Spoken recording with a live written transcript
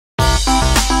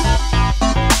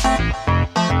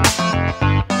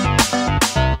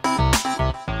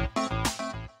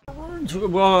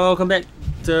Welcome back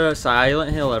to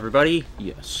Silent Hill, everybody.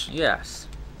 Yes. Yes,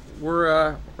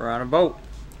 we're on a boat.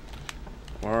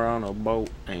 We're on a boat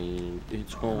and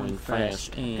it's going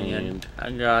fast and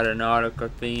I got a nautical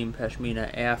theme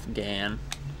pashmina Afghan.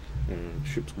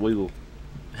 Ships wiggle.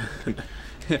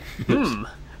 I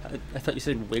thought you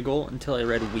said wiggle until I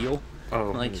read wheel.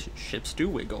 Oh, like ships do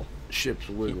wiggle. Ships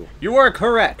wiggle. You are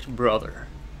correct, brother.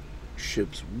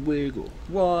 Ships wiggle.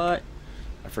 What?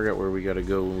 I forgot where we gotta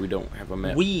go when we don't have a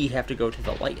map. We have to go to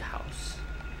the lighthouse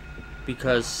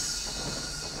because.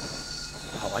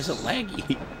 Oh, why is it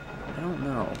laggy? I don't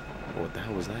know. What the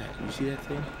hell was that? You see that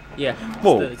thing? Yeah.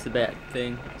 Whoa. It's the bat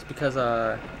thing. It's because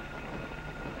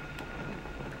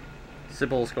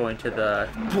Cybel's going to the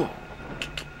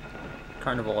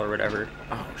carnival or whatever.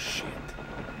 Oh shit.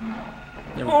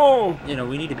 You know,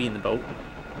 we need to be in the boat.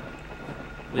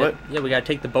 What? We gotta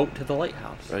take the boat to the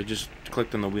lighthouse. I just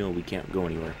clicked on the wheel. We can't go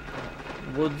anywhere.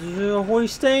 Well,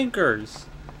 hoist anchors.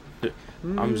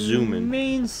 I'm zooming.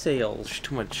 Mainsails. There's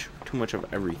too much of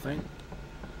everything.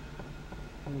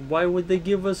 Why would they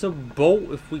give us a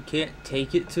boat if we can't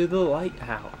take it to the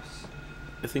lighthouse?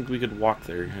 I think we could walk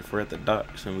there if we're at the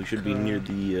docks, and we should be near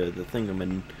the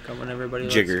thingaman. Come on, everybody,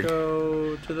 jigger. Let's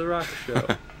go to the rock show.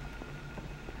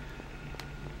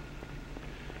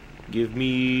 Give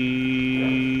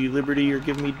me liberty or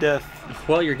give me death.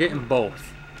 Well, you're getting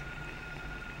both.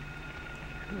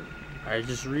 I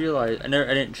just realized I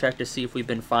didn't check to see if we've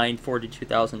been fined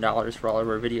 $42,000 for all of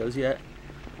our videos yet.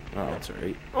 Oh, that's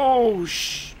alright. Oh,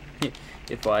 shh.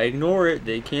 If I ignore it,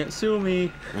 they can't sue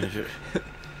me.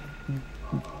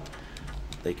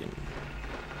 They can.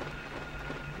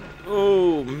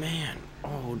 Oh, man.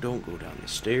 Oh, don't go down the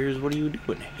stairs. What are you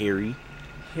doing, Harry?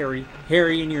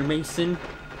 Harry and your mason.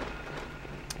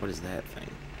 What is that thing?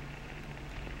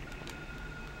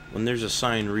 When there's a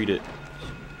sign, read it.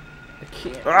 I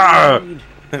can't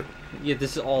read. Yeah,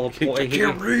 this is all a ploy. I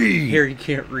can't read. Harry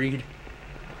can't read.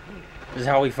 This is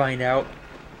how we find out.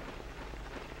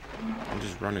 I'm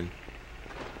just running.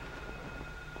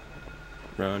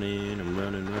 I'm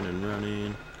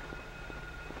running.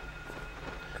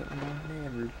 Come on,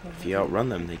 everybody. If you outrun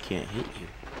them, they can't hit you.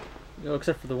 No,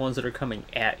 except for the ones that are coming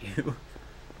at you.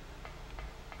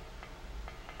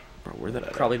 Bro, where that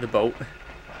at? Probably the boat.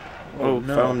 Oh,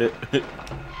 no. Found it.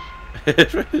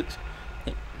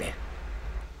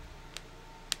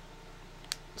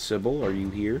 Cybel, are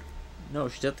you here? No,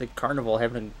 she's at the carnival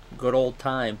having a good old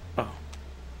time. Oh.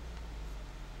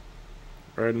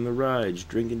 Riding the rides,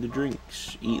 drinking the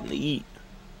drinks, eating the eat.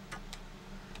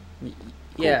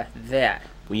 Yeah, Cool. that.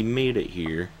 We made it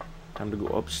here. Time to go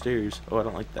upstairs. Oh, I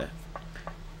don't like that.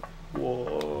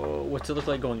 Whoa, what's it look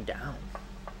like going down?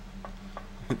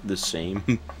 The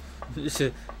same. It's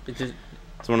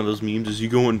It's one of those memes. Is he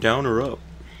going down or up?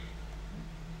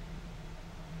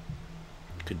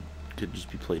 Could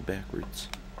just be played backwards.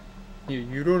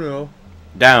 you don't know.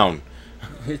 Down.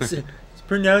 It's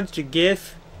pronounced a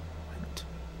gif.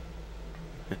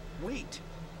 Wait.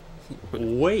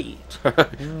 Wait.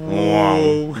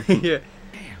 Whoa. Yeah.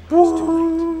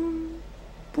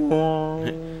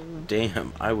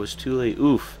 Damn, I was too late.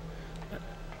 Oof.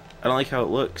 I don't like how it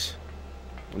looks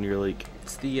when you're like.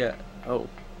 It's the oh.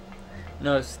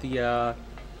 No, it's the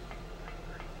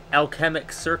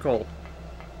alchemic circle.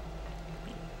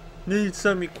 Need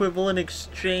some equivalent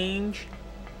exchange?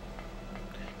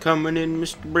 Coming in,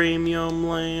 Mr. Bramium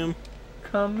Lamb.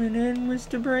 Coming in,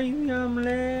 Mr. Bramium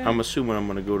Lamb. I'm assuming I'm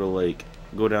gonna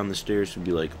go down the stairs and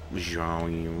be like,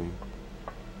 down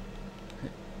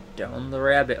Down the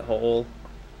rabbit hole.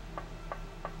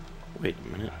 Wait a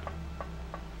minute.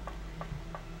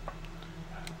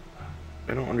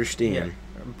 I don't understand.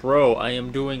 Yeah. Bro, I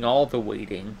am doing all the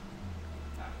waiting.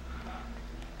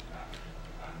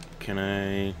 Can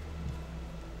I?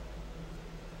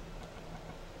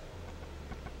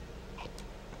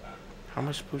 How am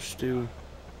I supposed to?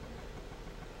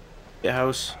 Yeah,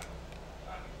 house.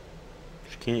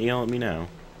 She can't yell at me now.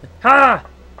 Ha!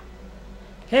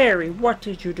 Harry, what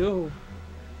did you do?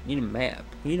 You need a map.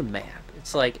 You need a map.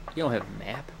 It's like, you don't have a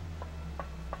map.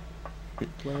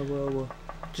 Well.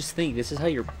 Just think, this is how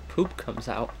your poop comes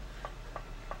out.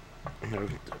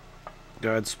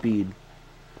 Godspeed.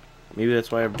 Maybe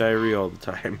that's why I have diarrhea all the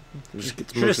time. Just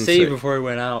get Should have saved before we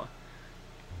went out.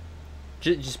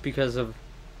 Just because of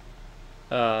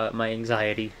my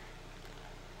anxiety.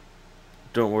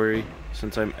 Don't worry,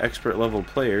 since I'm expert level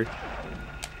player.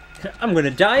 I'm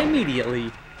gonna die immediately.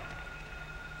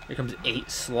 Here comes 8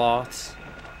 sloths.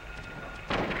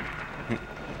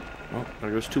 Oh,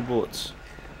 there goes 2 bullets.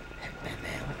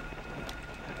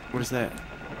 What is that?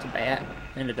 It's a bat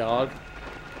and a dog.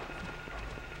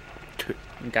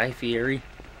 Guy Fieri.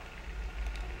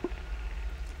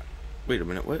 Wait a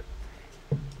minute, what?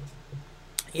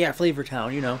 Yeah, Flavor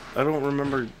Town, you know. I don't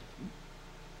remember.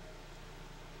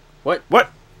 What?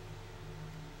 What?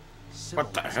 Cybel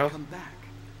What the has hell? Come back.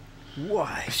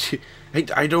 Why?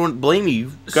 I don't blame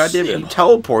you. Goddamn, you Cybel.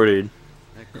 teleported.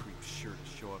 That creep's sure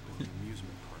to show up in the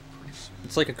amusement park pretty soon.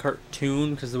 It's like a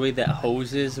cartoon because the way that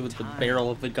hose is with the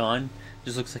barrel of the gun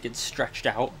just looks like it's stretched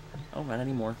out. Oh, not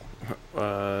anymore.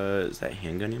 Is that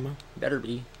handgun ammo? Better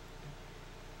be.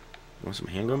 Want some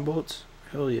handgun bullets?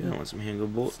 Hell yeah, I want some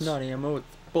handgun bullets. It's not ammo, it's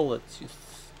bullets. You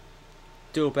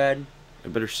stupid. I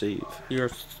better save. You're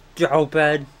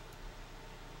stupid.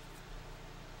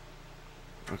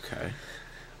 Okay.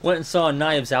 Went and saw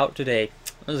Knives Out today.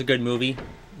 It was a good movie.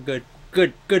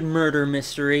 Good murder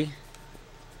mystery.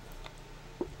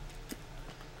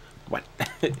 What?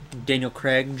 Daniel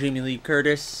Craig, Jamie Lee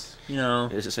Curtis, you know,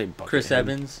 Does it say Buckethead? Chris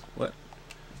Evans. What?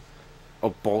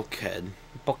 Oh, Bulkhead.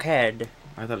 Buckhead.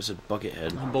 I thought it said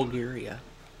Buckethead. Bulgaria.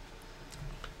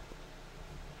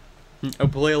 I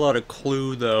play a lot of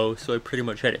Clue though, so I pretty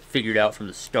much had it figured out from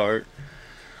the start.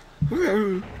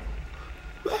 I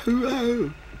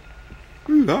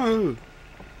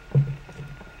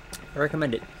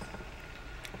recommend it.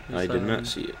 I It's, did not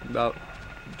see it. About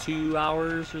 2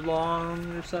 hours long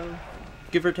or so,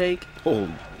 give or take.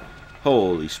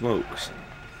 Holy smokes.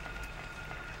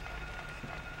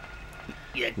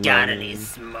 You got any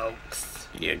smokes?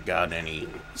 You got any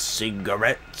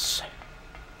cigarettes?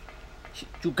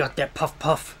 You got that puff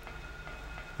puff?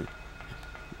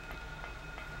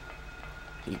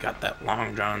 You got that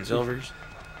Long John Silver's?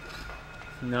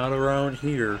 Not around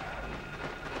here.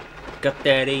 Got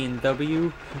that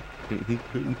A&W?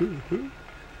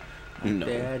 No.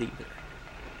 That either.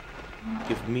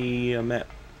 Give me a map.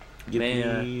 Give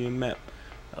Man, me a map.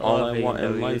 I All love I want in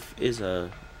A&W. life is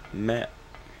a map.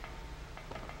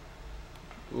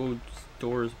 Oh,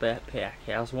 Dora's backpack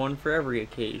has one for every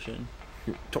occasion.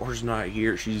 Dor's not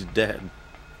here. She's dead.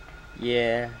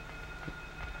 Yeah.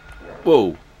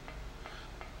 Whoa.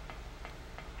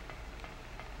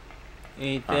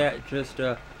 Ain't that just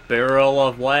a barrel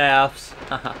of laughs?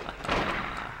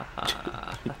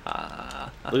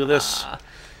 Look at this.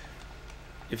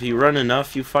 If you run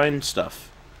enough, you find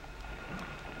stuff.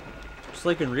 Just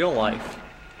like in real life.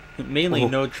 Mainly Oh.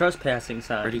 no trespassing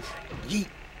signs. Ready? Yeet.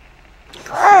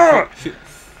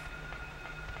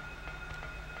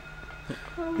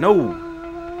 No.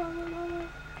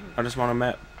 I just want a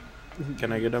map.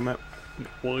 Can I get a map?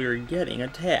 Well, you're getting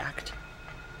attacked.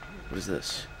 What is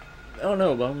this? I don't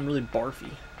know, but I'm really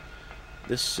barfy.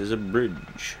 This is a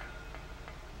bridge.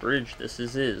 Bridge, this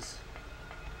is.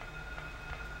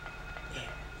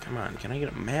 Come on, can I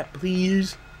get a map,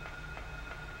 please?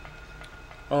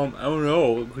 I don't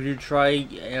know. Could you try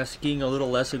asking a little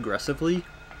less aggressively?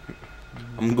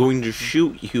 I'm going to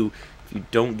shoot you if you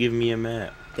don't give me a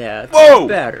map. That's Whoa!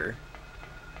 better.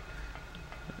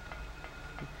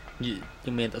 You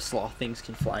mean the sloth things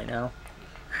can fly now?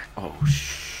 Oh,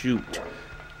 shoot.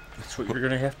 That's what you're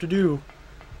gonna have to do.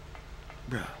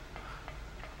 Bro.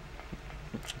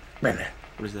 What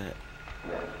is that?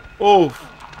 Oh!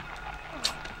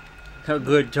 A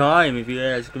good time, if you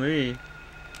ask me.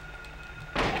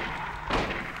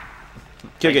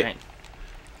 Kick it. I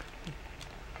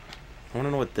want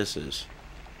to know what this is.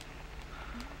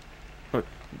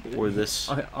 Or this.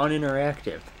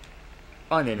 Uninteractive.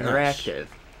 Uninteractive.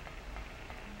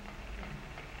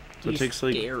 So it takes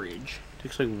like Garage.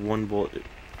 takes like one bullet.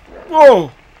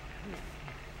 Whoa!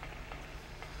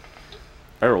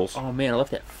 Barrels. Oh man, I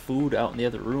left that food out in the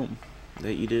other room.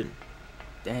 That you did.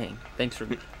 Dang. Thanks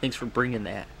for bringing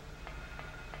that.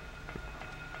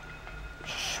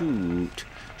 Shoot.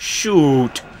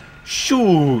 Shoot.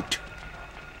 Shoot.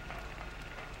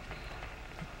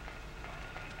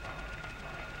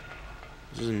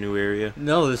 This is a new area.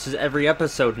 No, this is every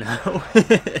episode now.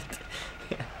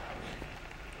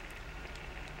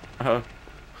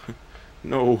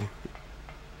 No.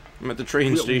 I'm at the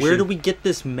train station. Where do we get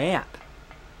this map?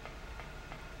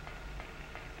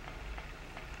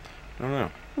 I don't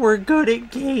know. We're good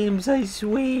at games, I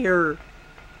swear.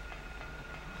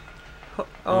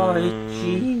 Oh,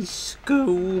 geez,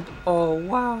 Scoob. Oh,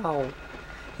 wow.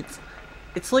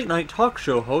 It's late night talk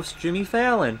show host Jimmy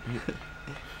Fallon.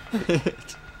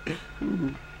 If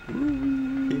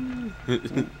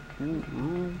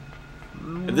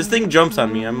this thing jumps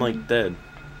on me, I'm like dead.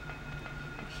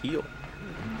 Heal.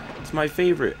 It's my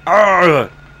favorite. Ah!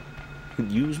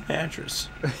 Use mattress.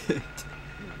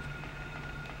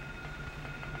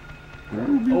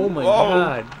 Oh my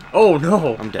god. Oh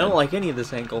no. I'm dead. I don't like any of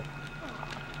this angle.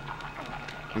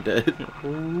 I'm dead.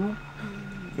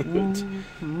 Would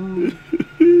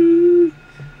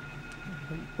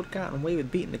have gotten away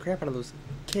with beating the crap out of those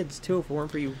kids too if it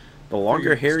weren't for you. The longer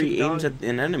your Harry stupid aims dog. at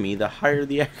an enemy, the higher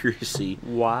the accuracy.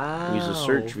 Wow. Use a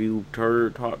search view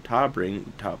top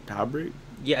ring.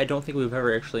 Yeah, I don't think we've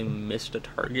ever actually missed a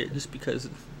target just because.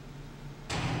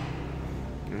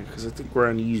 Because I think we're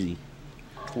on easy.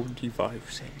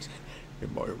 25 cents.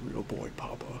 Am I a real boy,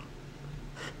 Papa?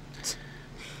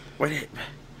 Wait.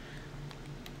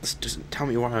 This doesn't tell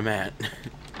me where I'm at.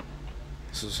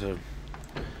 This is a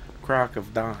crock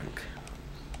of donk.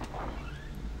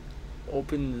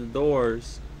 Open the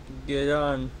doors. Get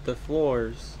on the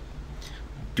floors.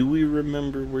 Do we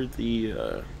remember where the,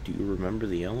 do you remember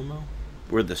the Alamo?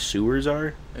 Where the sewers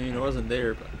are? I mean, it wasn't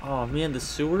there, but... Oh, man, the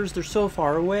sewers? They're so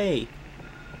far away.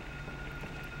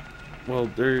 Well,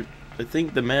 I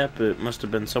think the map, it must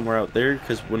have been somewhere out there,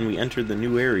 because when we entered the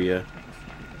new area...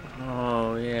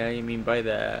 Oh, yeah, you mean by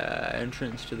the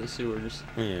entrance to the sewers.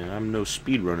 Yeah, I'm no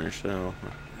speedrunner, so...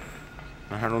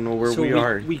 I don't know where So we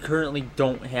are. We currently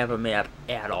don't have a map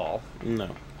at all.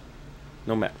 No.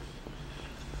 No map.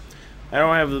 I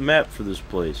don't have the map for this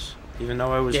place, even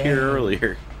though I was here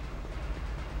earlier.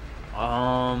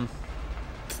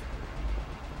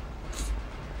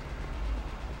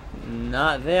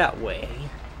 Not that way.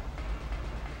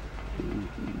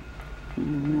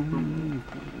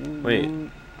 Wait.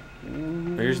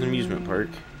 Here's the amusement park.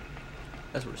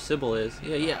 That's where Cybel is.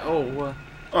 Yeah. Oh,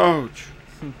 Ouch!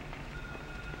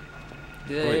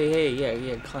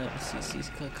 yeah. Climb. See,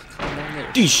 climb down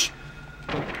there. Deesh!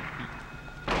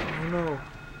 Oh no.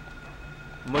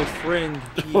 My friend.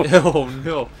 Oh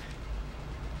no.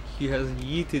 He has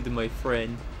yeeted my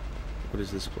friend. What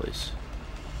is this place?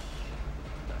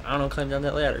 I don't know, climb down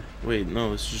that ladder. Wait,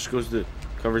 no, this just goes to...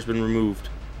 Cover's been removed.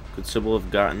 Could Cybel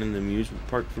have gotten in the amusement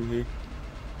park from here?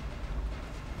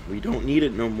 We don't need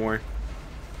it no more.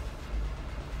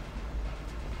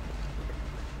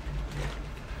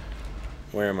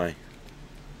 Where am I?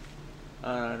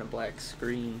 On a black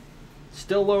screen.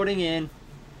 Still loading in.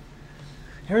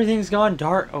 Everything's gone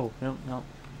dark. Oh, no.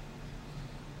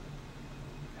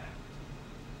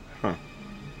 Huh.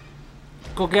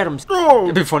 Go get him. Oh!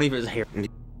 It'd be funny if it was hair.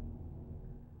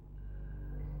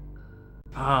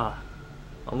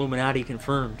 Illuminati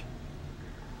confirmed.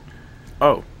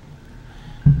 Oh.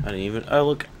 I didn't even... Oh,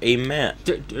 look. A map.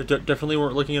 Definitely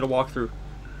weren't looking at a walkthrough.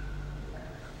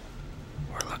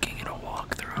 We're looking at a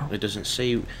walkthrough. It doesn't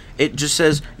say... It just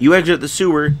says, you exit the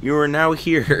sewer, you are now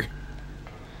here.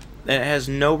 It has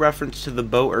no reference to the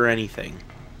boat or anything.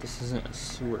 This isn't a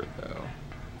sewer, though.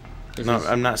 No,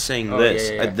 I'm not saying Oh,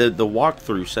 this. yeah. The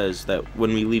walkthrough says that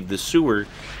when we leave the sewer...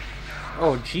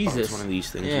 Oh, Oh, Jesus. it's one of these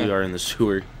things. Yeah. We are in the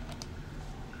sewer.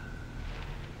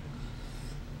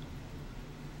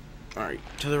 Alright,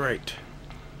 to the right.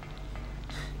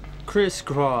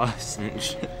 Crisscross.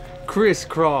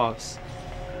 Crisscross.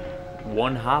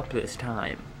 One hop this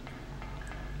time.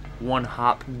 One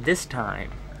hop this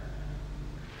time.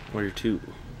 Where to?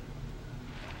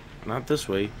 Not this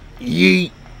way.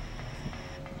 Yeet!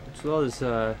 As well as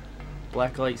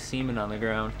black light semen on the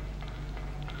ground.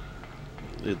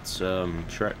 It's,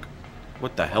 Shrek.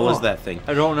 What the hell is that thing?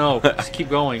 I don't know. Just keep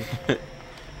going. I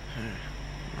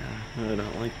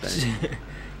don't like that.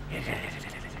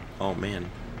 Oh, man.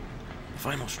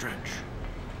 Final stretch.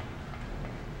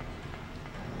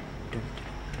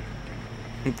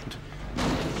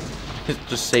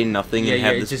 Just say nothing and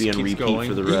have this be on repeat going.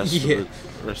 for the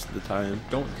rest of the time.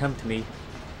 Don't tempt me.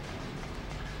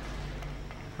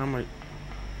 How am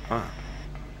I?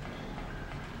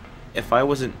 If I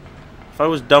was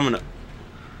dumb enough.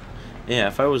 Yeah,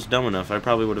 if I was dumb enough, I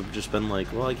probably would have just been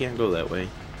like, well, I can't go that way.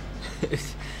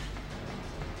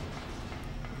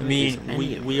 I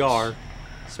mean, we are,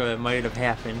 so it might have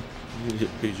happened.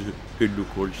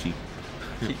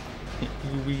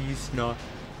 Louise, no.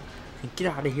 Get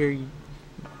out of here, you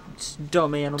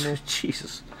dumb animal.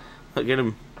 Jesus. Look at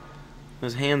him.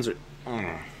 His hands are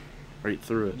right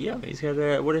through it. Yeah, he's got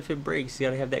to, what if it breaks? He's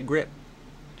got to have that grip.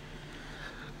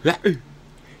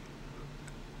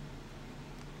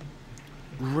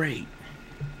 Great.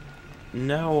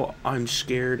 Now I'm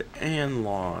scared and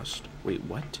lost. Wait,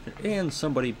 what? And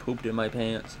somebody pooped in my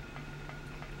pants.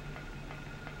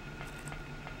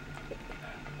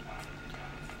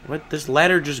 What? This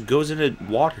ladder just goes into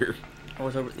water. Oh,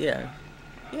 it's over. Yeah.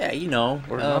 Yeah, you know.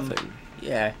 Or nothing.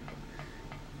 Yeah.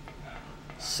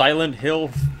 Silent Hill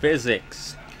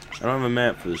physics. I don't have a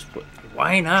map for this place.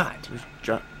 Why not?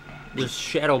 There's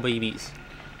shadow babies.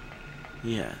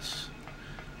 Yes.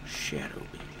 Shadow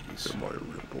babies. Am I a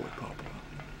real boy, Papa?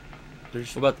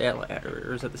 There's... What about that ladder?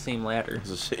 Or is that the same ladder? It's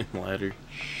the same ladder.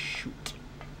 Shoot.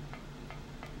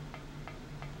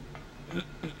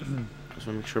 Just want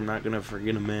to make sure I'm not gonna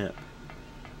forget a map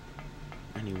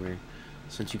anywhere,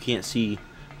 since you can't see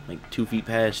like 2 feet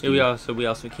past you. We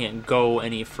also can't go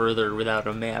any further without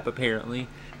a map. Apparently,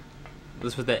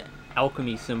 this was the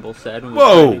alchemy symbol said when we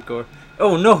Whoa! tried to go.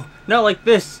 Oh no, not like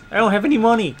this! I don't have any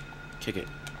money. Kick it.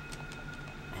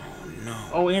 Oh no.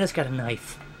 Oh, and it's got a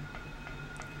knife.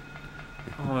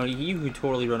 Oh, you could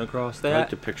totally run across I like that.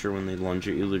 to picture when they lunge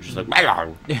at you, they're just like.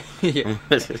 Yeah.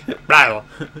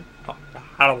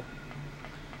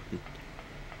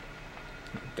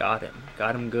 Got him.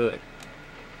 Got him good.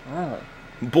 Oh.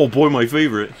 Oh boy, my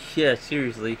favorite. Yeah,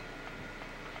 seriously.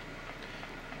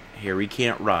 Harry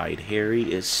can't ride.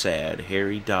 Harry is sad.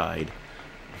 Harry died.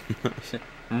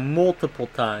 Multiple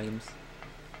times.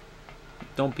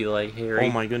 Don't be like Harry.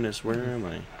 Oh my goodness, where am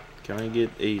I? Can I get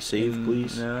a save,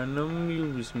 please? An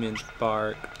amusement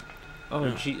park. Oh,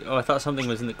 Yeah. gee. Oh, I thought something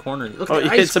was in the corner. Look Oh, at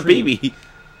yeah, ice it's a cream. baby.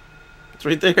 It's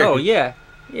right there. Oh, yeah.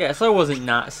 Yeah, so I wasn't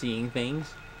not seeing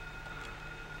things.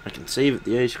 I can save at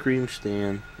the ice cream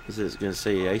stand. Is it gonna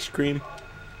say ice cream?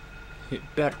 It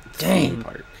better. Theme Dang.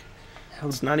 park. How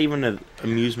It's not even an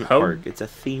amusement How park. It's a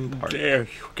theme park. dare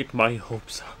you get my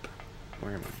hopes up?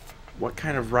 Where am I? What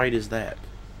kind of ride is that?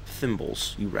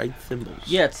 Thimbles. You ride thimbles.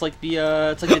 Yeah, it's like the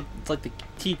it's like the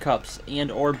teacups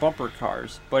and or bumper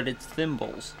cars, but it's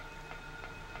thimbles.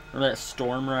 Remember that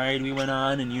storm ride we went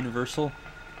on in Universal?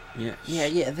 Yes.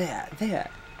 Yeah,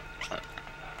 that.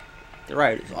 The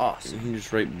ride is awesome. You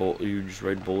just ride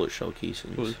bullet shell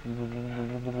casings.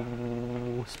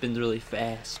 Spins really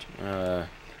fast.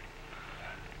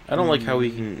 I don't like how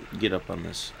we can get up on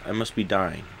this. I must be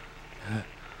dying.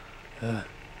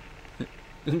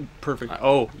 Perfect.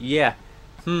 Oh, yeah.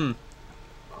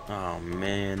 Oh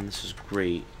man, this is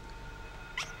great.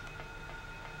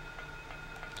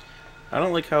 I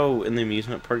don't like how in the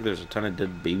amusement park there's a ton of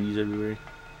dead babies everywhere.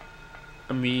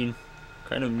 I mean, what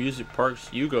kind of music parks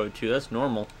you go to? That's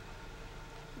normal.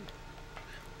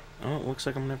 Oh, it looks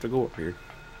like I'm gonna have to go up here.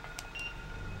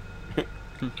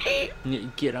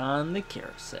 Get on the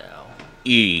carousel.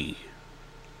 E.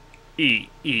 E.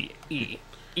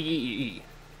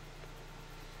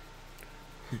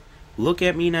 Look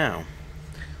at me now.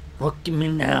 Look at me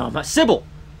now. My Cybel!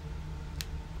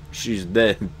 She's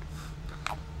dead.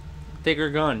 Take her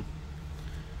gun.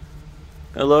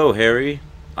 Hello, Harry.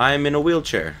 I am in a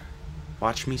wheelchair.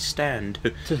 Watch me stand.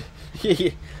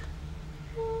 Have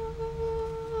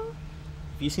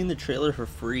you seen the trailer for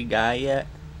Free Guy yet?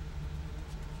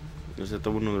 Is that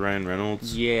the one with Ryan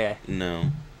Reynolds? Yeah.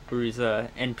 No. Where he's a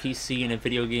NPC in a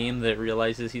video game that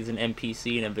realizes he's an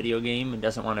NPC in a video game and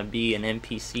doesn't want to be an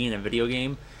NPC in a video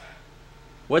game.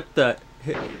 What the?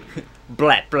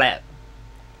 Blat blat.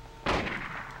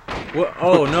 What?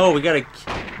 Oh no, we gotta.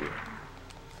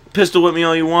 Pistol whip me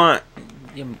all you want.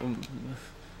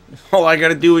 All I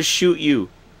gotta do is shoot you.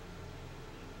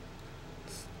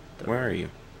 Where are you?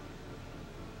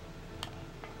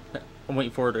 I'm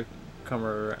waiting for her to come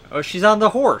around. Oh, she's on the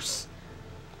horse.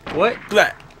 What?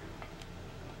 Blah.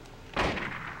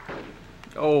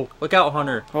 Oh, look out,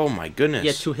 Hunter. Oh my goodness.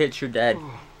 You get 2 hits, you're dead.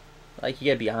 Like, you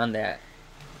get beyond that.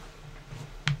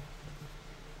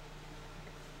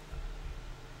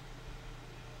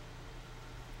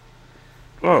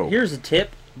 Whoa. Here's a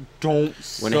tip. Don't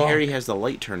When suck. Harry has the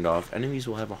light turned off, enemies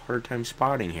will have a hard time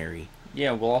spotting Harry.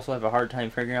 Yeah, we'll also have a hard time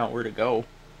figuring out where to go.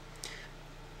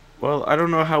 Well, I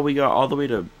don't know how we got all the way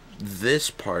to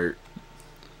this part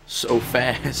so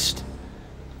fast.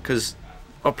 Because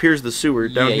up here's the sewer,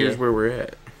 down Yeah, here's yeah. where we're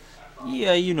at.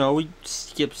 Yeah, you know, we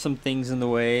skipped some things in the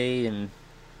way and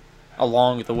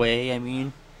along the way, I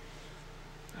mean.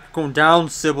 Going down,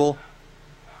 Cybel.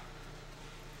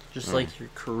 Just like your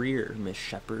career, Miss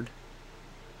Shepherd.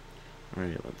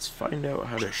 Alright, let's find out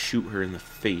how to shoot her in the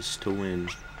face to win.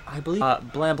 I believe.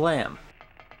 Blam blam.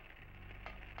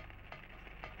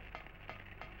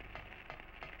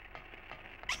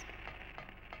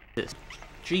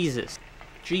 Jesus.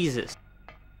 Jesus.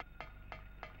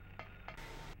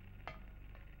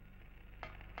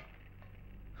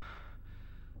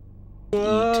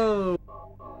 Whoa.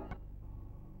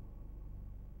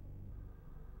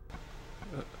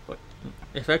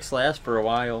 Effects last for a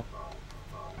while.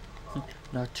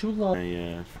 Not too long.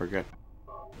 I forgot.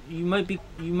 You might be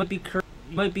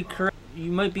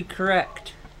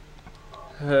correct.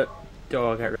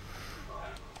 Dog.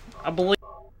 I believe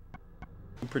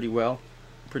pretty well.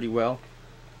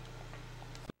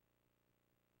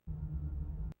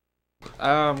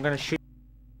 I'm gonna shoot.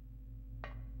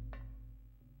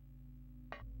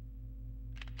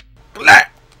 Blah!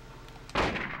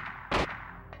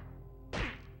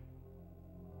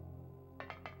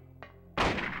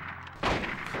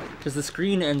 Because the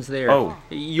screen ends there. Oh.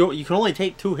 You can only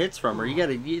take 2 hits from her. You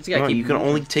gotta No, keep. you can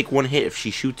only take 1 hit if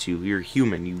she shoots you. You're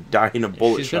human. You die in a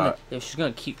bullet shot. She's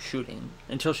gonna keep shooting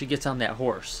until she gets on that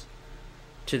horse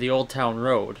to the Old Town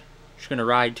Road. She's gonna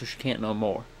ride till she can't no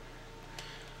more.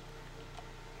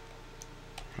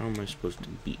 How am I supposed to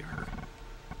beat her?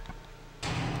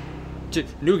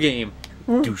 New game.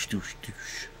 Douche, douche,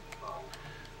 douche.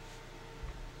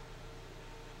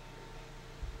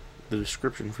 The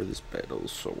description for this battle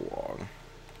is so long.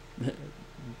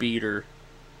 Beat her.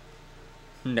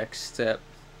 Next step.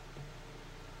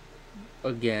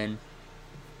 Again.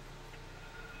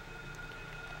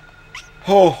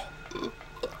 Oh!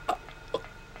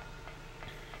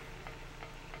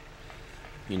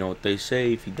 You know what they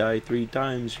say, if you die 3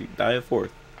 times, you die a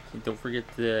 4th. Don't forget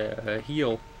the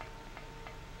heal.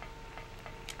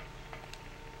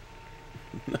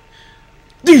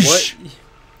 Douche! What?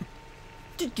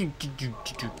 I don't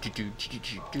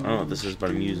know what this is, but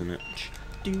I'm using it.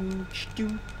 We're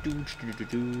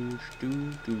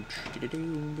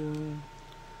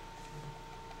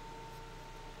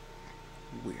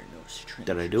no strangers.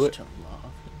 Did I do it? To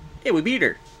love. Hey, we beat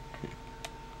her.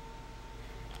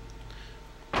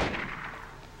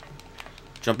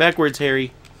 Jump backwards,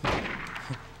 Harry.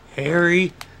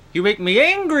 Harry, you make me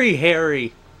angry,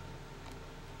 Harry.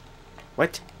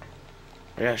 What?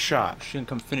 I got shot. She's gonna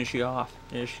come finish you off.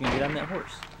 Yeah, she's gonna get on that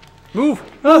horse. Move!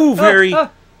 Move, Harry!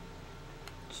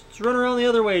 Just run around the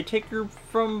other way. Take her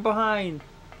from behind.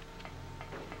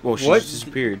 Whoa, she What? just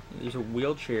disappeared. There's a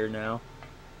wheelchair now.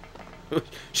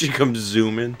 She comes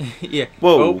zooming. Yeah.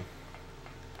 Whoa. Oh.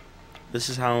 This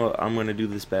is how I'm gonna do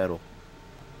this battle.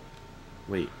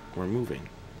 Wait, we're moving.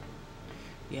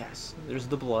 Yes. There's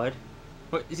the blood.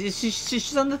 What?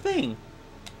 She's on the thing.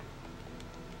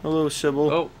 Hello,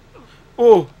 Cybel. Oh.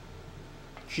 Oh!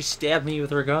 She stabbed me with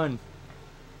her gun.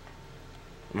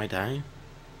 Am I dying?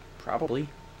 Probably.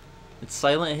 It's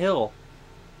Silent Hill.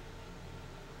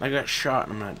 I got shot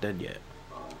and I'm not dead yet.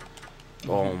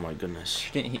 Oh my goodness.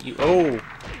 She didn't hit you. Oh!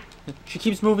 She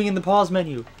keeps moving in the pause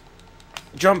menu.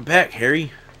 Jump back,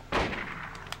 Harry.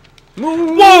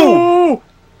 Move! Whoa!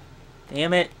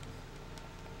 Damn it.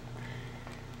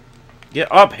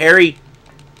 Get up, Harry.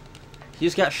 He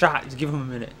just got shot. Just give him a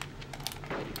minute.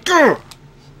 Grr!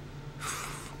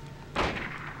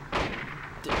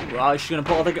 Wow, she's gonna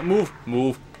pull out the gun. Move!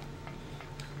 Move.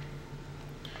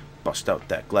 Bust out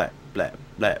that glap, blap,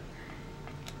 blap.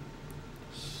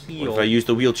 Heal. What if I use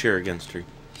the wheelchair against her?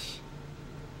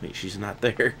 Wait, she's not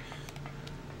there.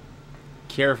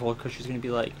 Careful, because she's gonna be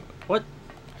like, what?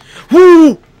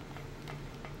 Woo!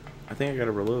 I think I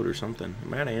gotta reload or something.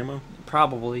 Am I out of ammo?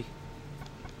 Probably.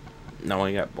 No,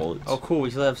 I got bullets. Oh, cool. We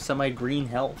still have semi-green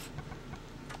health.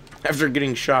 After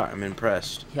getting shot, I'm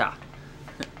impressed. Yeah.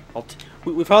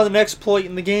 We found an exploit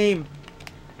in the game.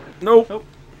 Nope. Nope.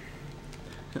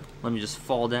 Let me just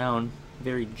fall down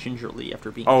very gingerly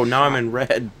after being Oh, now shot. I'm in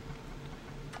red.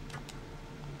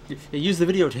 Use the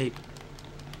videotape.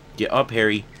 Get up,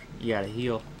 Harry. You gotta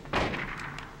heal.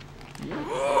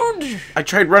 I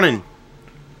tried running.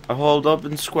 I hold up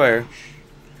in square.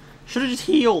 Should've just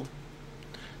healed.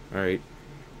 Alright.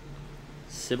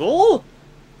 Cybel?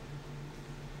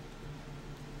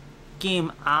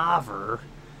 Game over.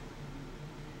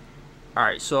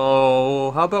 Alright,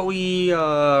 so how about we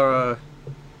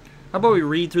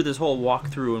read through this whole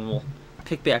walkthrough and we'll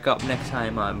pick back up next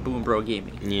time on Boom Bro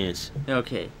Gaming. Yes.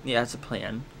 Okay, yeah, that's a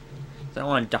plan. 'Cause I don't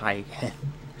want to die again.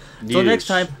 Yes. So next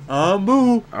time, I'm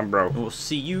Boo. I'm bro. And we'll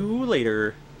see you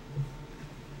later.